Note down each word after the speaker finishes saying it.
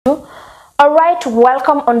Alright,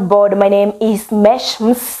 welcome on board. My name is Mesh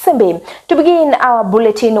Msimbi. To begin our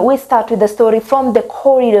bulletin, we start with the story from the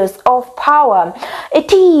corridors of power.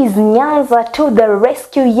 It is Nyanza to the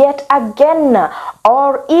rescue yet again,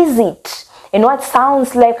 or is it? In what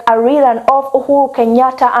sounds like a rerun of Uhuru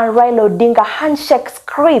Kenyatta and Raila Odinga handshake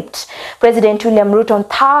script, President William Ruto on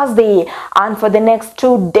Thursday, and for the next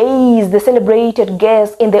 2 days, the celebrated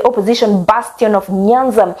guest in the opposition bastion of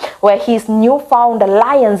Nyanza, where his newfound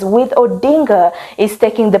alliance with Odinga is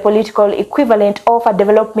taking the political equivalent of a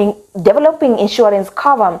developing insurance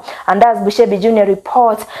cover. And as Bushebi Jr.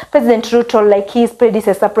 reports, President Ruto, like his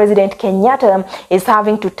predecessor President Kenyatta, is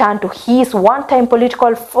having to turn to his one-time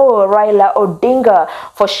political foe Raila Odinga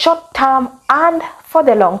for short term and for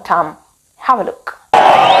the long term. Have a look.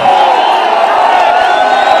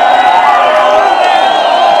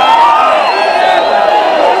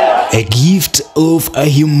 A gift of a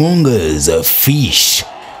humongous fish,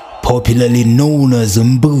 popularly known as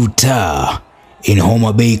mbuta, in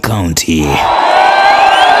Homa Bay County.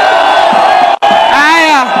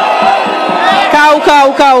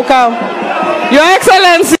 Cow. Your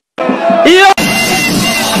Excellency.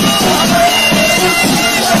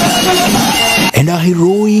 And a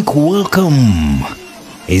heroic welcome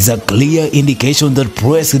is a clear indication that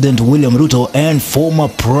President William Ruto and former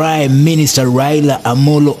Prime Minister Raila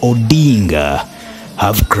Amolo Odinga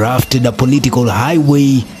have crafted a political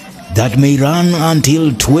highway that may run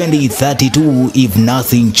until 2032 if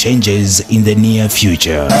nothing changes in the near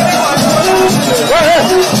future.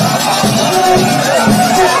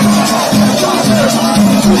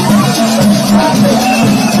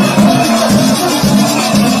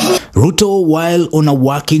 Ruto, while on a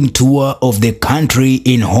walking tour of the country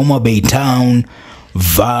in Homa Bay town,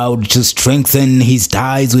 vowed to strengthen his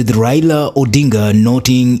ties with Raila Odinga,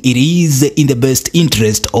 noting it is in the best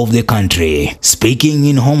interest of the country. Speaking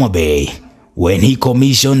in Homa Bay, when he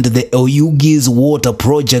commissioned the Oyugi's water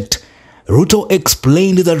project, Ruto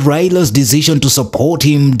explained that Raila's decision to support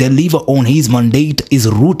him deliver on his mandate is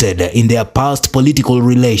rooted in their past political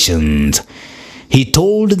relations. He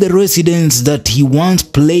told the residents that he once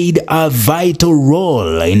played a vital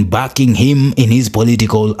role in backing him in his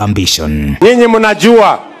political ambition. Ninyi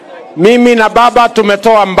mnajua, mimi na baba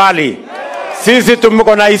tumetoa mbali. Sisi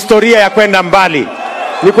tumeko na historia ya kwenda mbali.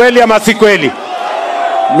 Ni kweli ama si kweli?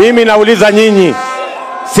 Mimi nauliza nyinyi,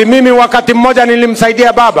 si mimi wakati mmoja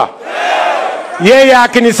nilimsaidia baba? Yeye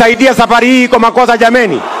akinisaidia safari hii iko makosa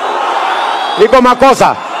jameni? Iko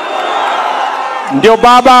makosa? Ndio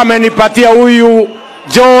baba amenipatia huyu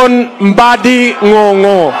John Mbadi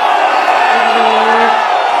Ng'ong'o.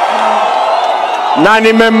 Na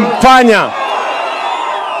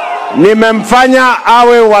nimemfanya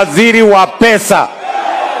awe waziri wa pesa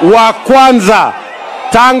wa kwanza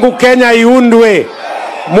tangu Kenya iundwe,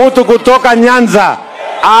 mtu kutoka Nyanza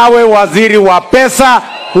awe waziri wa pesa.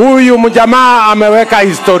 Huyu mjamaa ameweka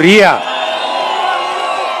historia.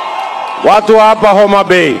 Watu hapa Homa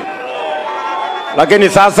Bay. Lakini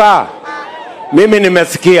sasa mimi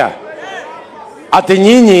nimesikia ati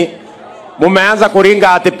nyinyi mumeanza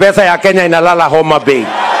kuringa ati pesa ya Kenya inalala Homa Bay.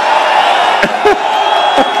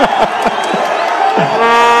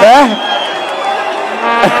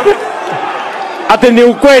 Ati ni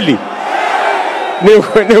ukweli?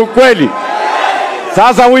 Ni ukweli?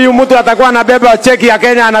 Sasa huyu mtu atakuwa anabeba cheki ya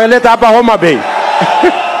Kenya analeta hapa Homa Bay.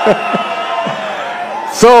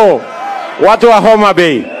 So, watu wa Homa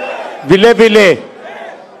Bay, vile vile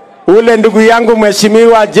ule ndugu yangu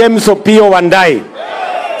mheshimiwa James Opio Wandai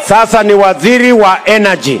sasa ni waziri wa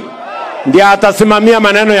energy, ndiye atasimamia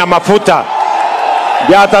maneno ya mafuta,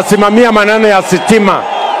 ndiye atasimamia maneno ya sitima.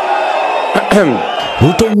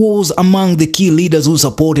 Ruto was among the key leaders who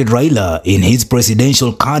supported Raila in his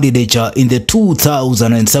presidential candidature in the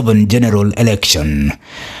 2007 general election.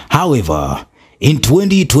 However, in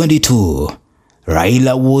 2022,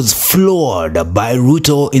 Raila was floored by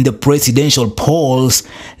Ruto in the presidential polls,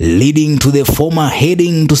 leading to the former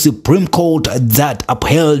heading to Supreme Court that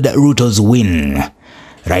upheld Ruto's win.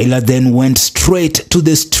 Raila then went straight to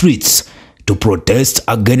the streets to protest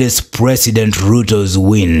against President Ruto's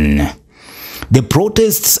win. The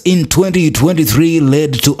protests in 2023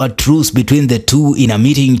 led to a truce between the two in a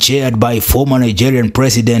meeting chaired by former Nigerian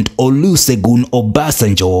President Olusegun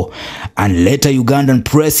Obasanjo and later Ugandan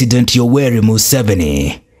President Yoweri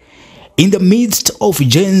Museveni. In the midst of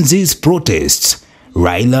Gen Z's protests,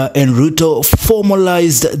 Raila and Ruto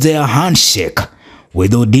formalized their handshake,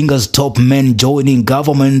 with Odinga's top men joining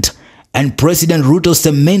government and President Ruto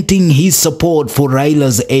cementing his support for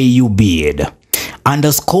Raila's AU bid.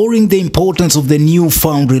 Underscoring the importance of the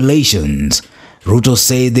newfound relations, Ruto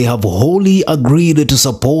said they have wholly agreed to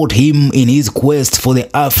support him in his quest for the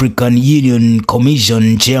African Union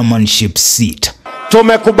Commission chairmanship seat.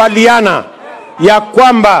 Tumekubaliana ya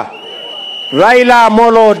kwamba Raila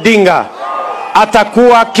Amolo Odinga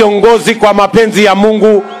atakuwa kiongozi kwa mapenzi ya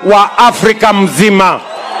Mungu wa Afrika mzima.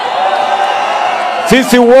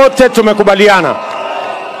 Sisi wote tumekubaliana.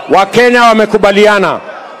 Wakenya wamekubaliana.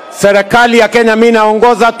 Serikali ya Kenya mimi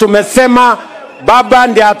naongoza, tumesema baba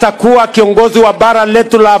ndiye atakuwa kiongozi wa bara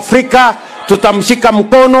letu la Afrika. Tutamshika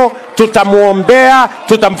mkono, tutamuombea,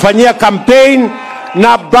 tutamfanyia campaign,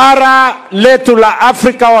 na bara letu la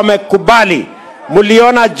Afrika wamekubali.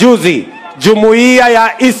 Muliona juzi jumuiya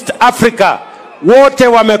ya East Africa wote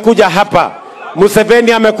wamekuja hapa.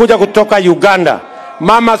 Museveni amekuja kutoka Uganda,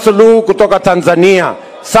 Mama Suluhu kutoka Tanzania,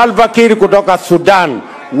 Salva Kiir kutoka Sudan,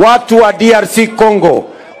 watu wa DRC Congo,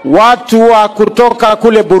 watu wa kutoka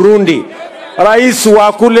kule Burundi, rais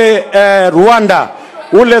wa kule Rwanda,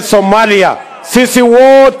 ule Somalia. Sisi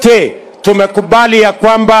wote tumekubali ya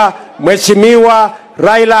kwamba Mheshimiwa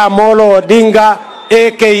Raila Amolo Odinga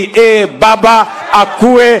aka Baba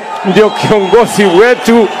akuwe ndio kiongozi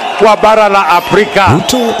wetu wa bara la Afrika.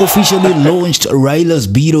 Ruto officially launched Raila's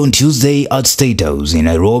bid on Tuesday at State House in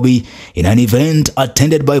Nairobi in an event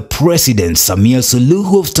attended by President Samia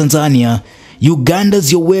Suluhu of Tanzania,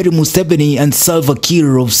 Uganda's Yoweri Museveni, and Salva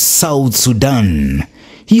Kiir of South Sudan.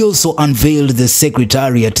 He also unveiled the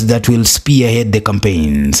secretariat that will spearhead the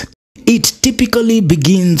campaigns. It typically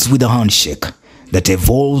begins with a handshake that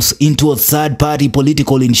evolves into a third-party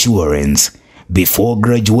political insurance before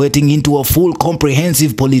graduating into a full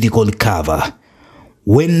comprehensive political cover.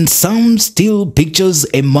 When some still pictures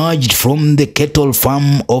emerged from the cattle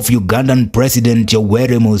farm of Ugandan President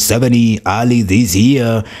Yoweri Museveni early this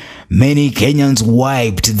year, many Kenyans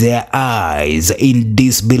wiped their eyes in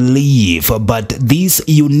disbelief, but this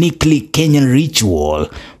uniquely Kenyan ritual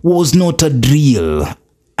was not a drill,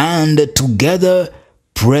 and together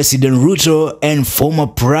President Ruto and former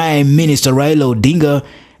Prime Minister Raila Odinga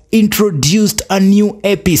introduced a new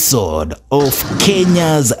episode of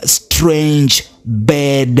Kenya's strange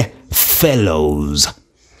bedfellows.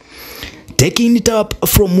 Taking it up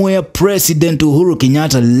from where President Uhuru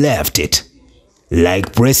Kenyatta left it.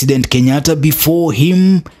 Like President Kenyatta before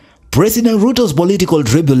him, President Ruto's political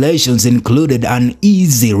tribulations included an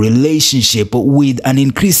easy relationship with an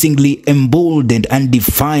increasingly emboldened and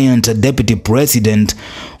defiant deputy president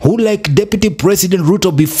who, like Deputy President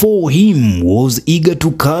Ruto before him, was eager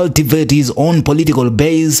to cultivate his own political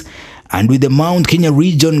base. And with the Mount Kenya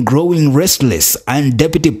region growing restless and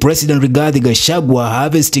Deputy President Rigathi Gachagua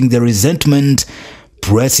harvesting the resentment,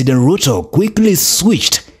 President Ruto quickly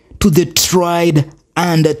switched to the tried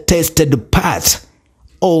and tested path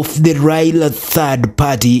of the Raila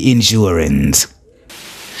third-party insurance.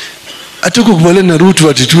 Hatukukubaliana na Ruto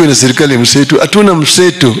ati tuwe na serikali mseto. Hatuna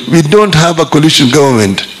mseto. We don't have a coalition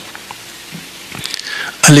government.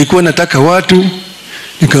 Alikuwa nataka watu,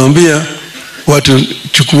 nikamwambia watu,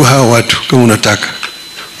 chukua hawa watu kama unataka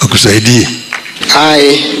wakusaidie.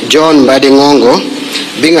 I, John Badingongo,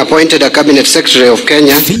 being appointed a cabinet secretary of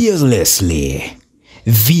Kenya. Fearlessly,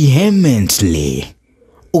 vehemently,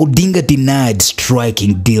 Odinga denied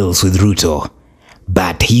striking deals with Ruto,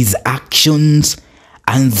 but his actions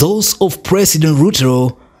and those of President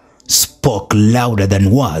Ruto spoke louder than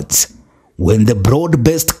words. When the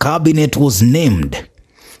broad-based cabinet was named,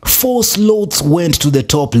 4 slots went to the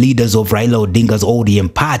top leaders of Raila Odinga's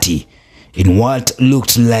ODM party in what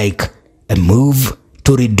looked like a move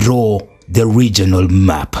to redraw the regional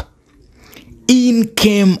map. In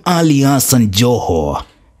came Ali Hassan Joho,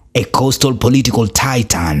 a coastal political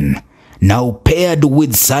titan, now paired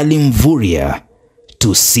with Salim Vuria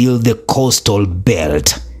to seal the coastal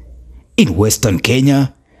belt. In Western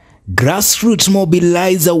Kenya, grassroots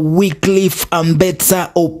mobilizer Wycliffe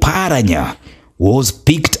Ambetsa Oparanya was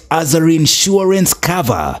picked as a reinsurance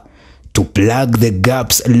cover to plug the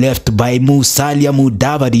gaps left by Musalia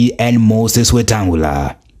Mudavadi and Moses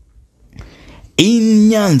Wetangula. In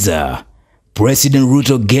Nyanza, President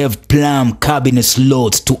Ruto gave plum cabinet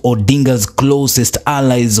slots to Odinga's closest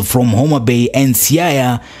allies from Homa Bay and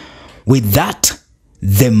Siaya. With that,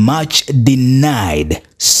 the much denied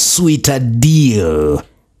sweeter deal,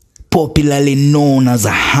 popularly known as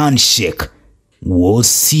a handshake, was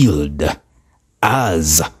sealed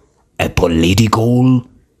as a political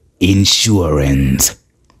insurance.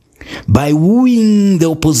 By wooing the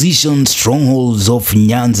opposition strongholds of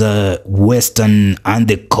Nyanza, Western and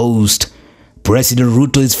the coast, President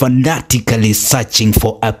Ruto is fanatically searching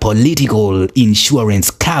for a political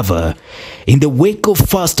insurance cover in the wake of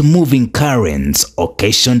fast-moving currents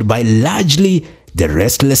occasioned by largely the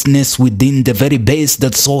restlessness within the very base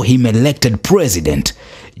that saw him elected president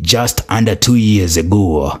just under 2 years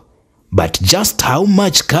ago. But just how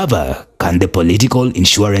much cover can the political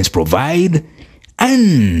insurance provide?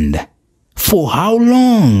 And for how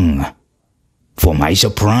long? For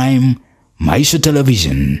Maisha Prime, Maisha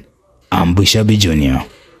Television, I'm Bushabi Jr.